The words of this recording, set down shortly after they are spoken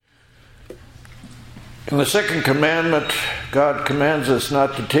In the second commandment, God commands us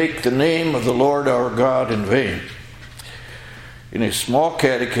not to take the name of the Lord our God in vain. In his small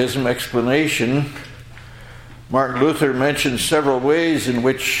catechism explanation, Martin Luther mentions several ways in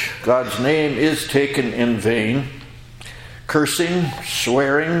which God's name is taken in vain: cursing,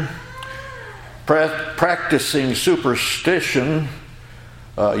 swearing, practicing superstition,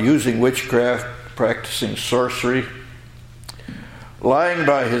 using witchcraft, practicing sorcery, lying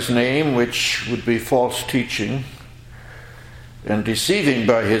by his name, which would be false teaching, and deceiving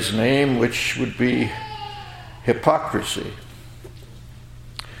by his name, which would be hypocrisy.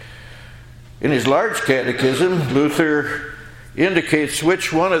 In his large catechism, Luther indicates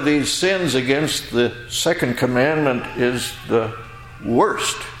which one of these sins against the second commandment is the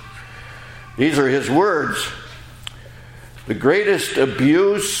worst. These are his words: "The greatest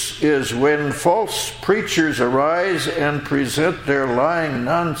abuse is when false preachers arise and present their lying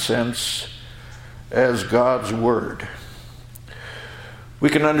nonsense as God's word." We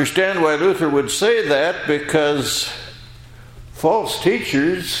can understand why Luther would say that, because false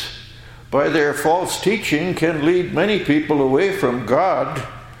teachers, by their false teaching, can lead many people away from God,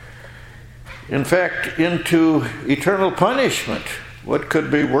 in fact, into eternal punishment. What could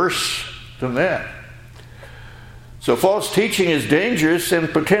be worse than that? So false teaching is dangerous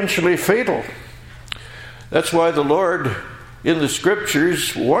and potentially fatal. That's why the Lord in the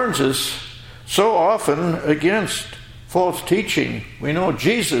Scriptures warns us so often against false teaching. We know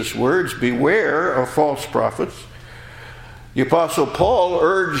Jesus' words: "Beware of false prophets." The Apostle Paul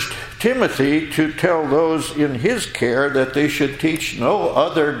urged Timothy to tell those in his care that they should teach no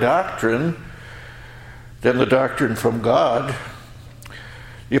other doctrine than the doctrine from God.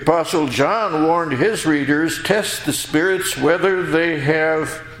 The Apostle John warned his readers, "Test the spirits whether they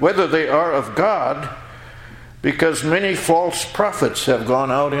are of God, because many false prophets have gone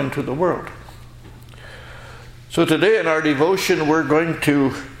out into the world." So today in our devotion, we're going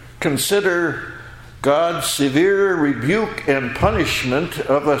to consider God's severe rebuke and punishment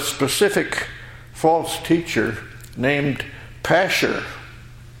of a specific false teacher named Pashur,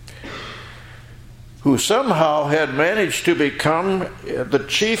 who somehow had managed to become the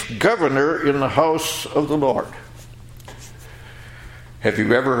chief governor in the house of the Lord. Have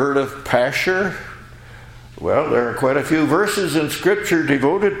you ever heard of Pashur? Well, there are quite a few verses in Scripture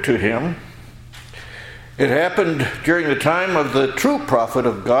devoted to him. It happened during the time of the true prophet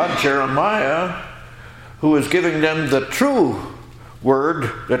of God, Jeremiah, who was giving them the true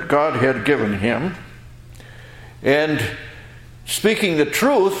word that God had given him. And speaking the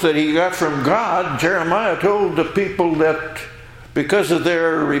truth that he got from God, Jeremiah told the people that because of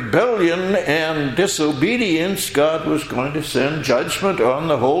their rebellion and disobedience, God was going to send judgment on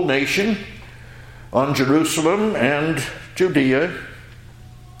the whole nation, on Jerusalem and Judea.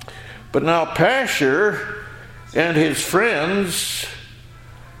 But now Pashur and his friends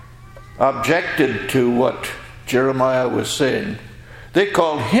objected to what Jeremiah was saying. They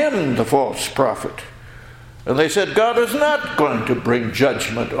called him the false prophet. And they said, God is not going to bring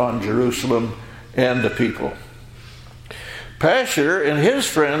judgment on Jerusalem and the people. Pashur and his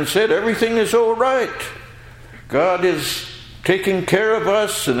friends said everything is all right. God is taking care of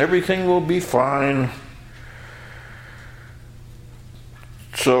us and everything will be fine.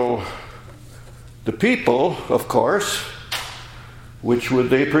 So the people, of course, which would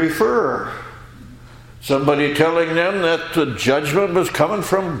they prefer? Somebody telling them that the judgment was coming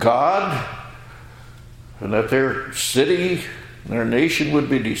from God and that their city, their nation would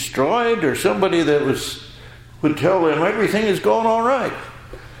be destroyed, or somebody that would tell them everything is going all right?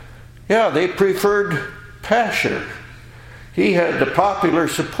 Yeah, they preferred Pashur. He had the popular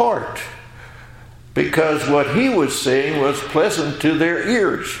support because what he was saying was pleasant to their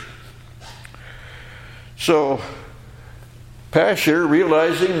ears. So Pashur,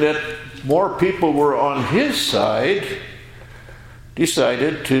 realizing that more people were on his side,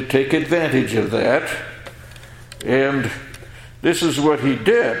 decided to take advantage of that. And this is what he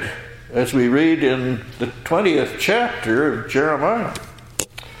did, as we read in the 20th chapter of Jeremiah.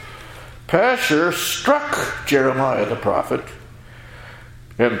 Pashur struck Jeremiah the prophet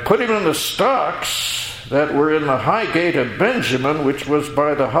and put him in the stocks that were in the high gate of Benjamin, which was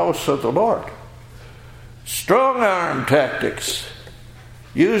by the house of the Lord. Strong-arm tactics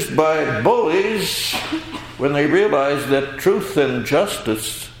used by bullies when they realize that truth and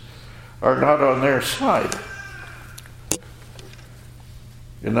justice are not on their side.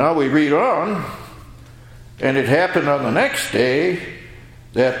 And now we read on, and it happened on the next day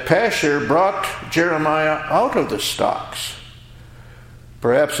that Pashur brought Jeremiah out of the stocks.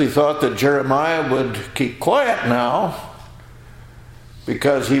 Perhaps he thought that Jeremiah would keep quiet now,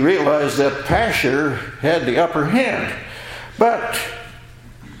 because he realized that Pashur had the upper hand. But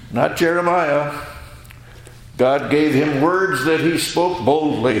not Jeremiah. God gave him words that he spoke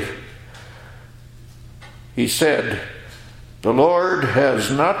boldly. He said, "The Lord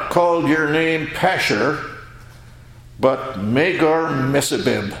has not called your name Pashur, but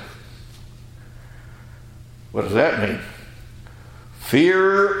Magar-Messabib." What does that mean?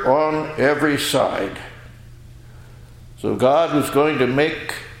 Fear on every side. So God was going to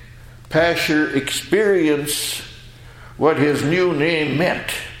make Pashur experience what his new name meant.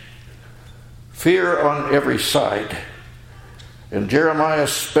 Fear on every side. And Jeremiah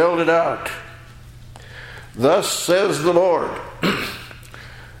spelled it out. "Thus says the Lord,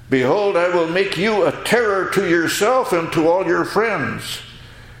 Behold, I will make you a terror to yourself and to all your friends,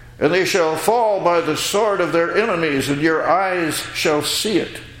 and they shall fall by the sword of their enemies, and your eyes shall see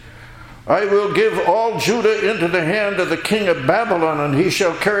it. I will give all Judah into the hand of the king of Babylon, and he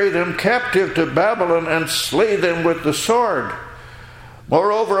shall carry them captive to Babylon and slay them with the sword.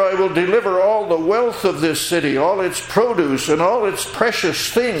 Moreover, I will deliver all the wealth of this city, all its produce and all its precious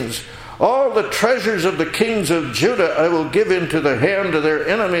things. All the treasures of the kings of Judah I will give into the hand of their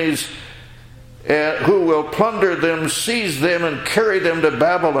enemies, who will plunder them, seize them, and carry them to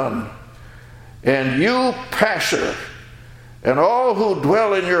Babylon. And you, Pashur, and all who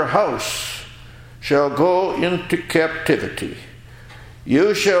dwell in your house shall go into captivity.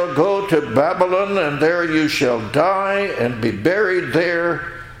 You shall go to Babylon, and there you shall die and be buried there,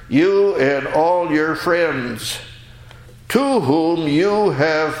 you and all your friends, to whom you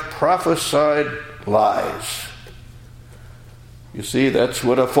have prophesied lies." You see, that's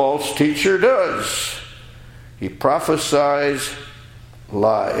what a false teacher does. He prophesies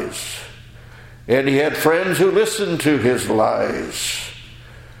lies. And he had friends who listened to his lies.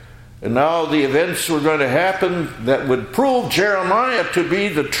 And now the events were going to happen that would prove Jeremiah to be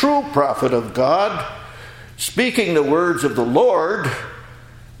the true prophet of God, speaking the words of the Lord.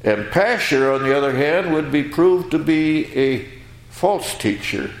 And Pashur, on the other hand, would be proved to be a false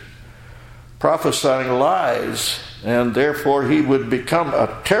teacher, prophesying lies, and therefore he would become a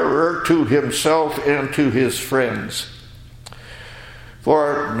terror to himself and to his friends.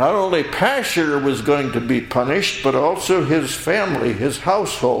 For not only Pashur was going to be punished, but also his family, his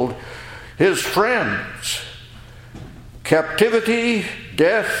household, his friends. Captivity,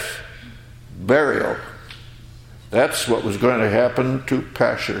 death, burial. That's what was going to happen to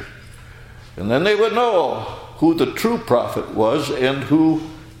Pashur. And then they would know who the true prophet was and who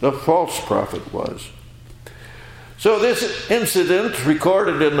the false prophet was. So this incident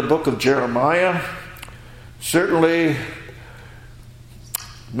recorded in the book of Jeremiah certainly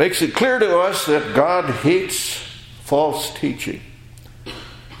makes it clear to us that God hates false teaching.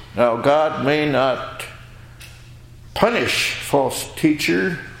 Now, God may not punish false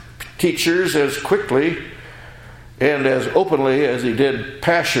teachers as quickly and as openly as he did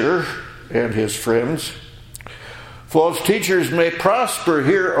Pashur and his friends. False teachers may prosper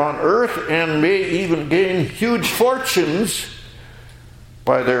here on earth and may even gain huge fortunes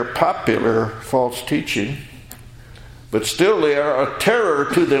by their popular false teaching. But still they are a terror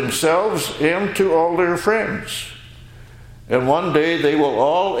to themselves and to all their friends. And one day they will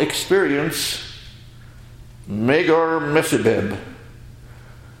all experience Magar-Messabib,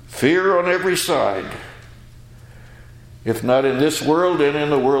 fear on every side, if not in this world and in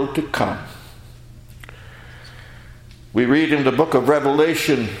the world to come. We read in the book of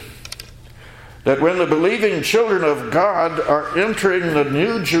Revelation that when the believing children of God are entering the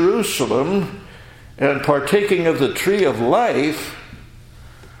New Jerusalem and partaking of the tree of life,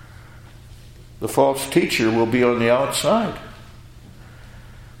 the false teacher will be on the outside.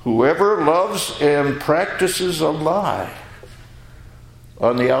 Whoever loves and practices a lie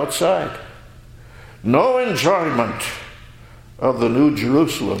on the outside. No enjoyment of the New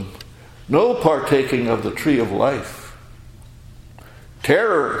Jerusalem. No partaking of the tree of life.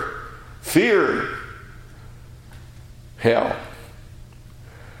 Terror, fear, hell.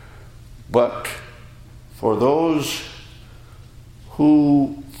 But for those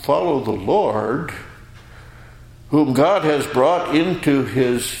who follow the Lord, whom God has brought into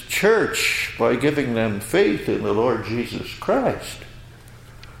his church by giving them faith in the Lord Jesus Christ,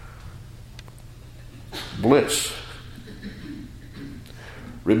 bliss.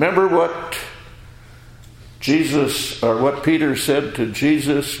 Remember what what Peter said to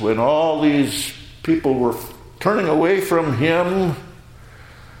Jesus when all these people were turning away from him,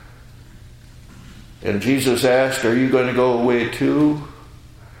 and Jesus asked, "Are you going to go away too?"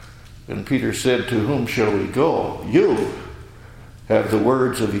 And Peter said, "To whom shall we go? You have the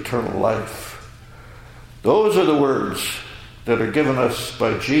words of eternal life." Those are the words that are given us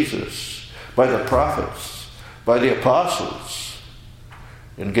by Jesus, by the prophets, by the apostles,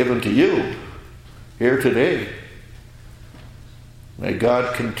 and given to you here today. May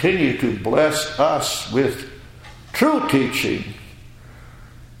God continue to bless us with true teaching.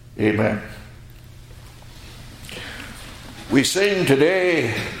 Amen. We sing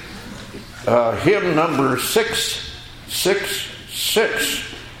today hymn number 666,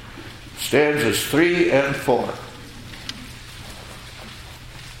 stanzas 3 and 4.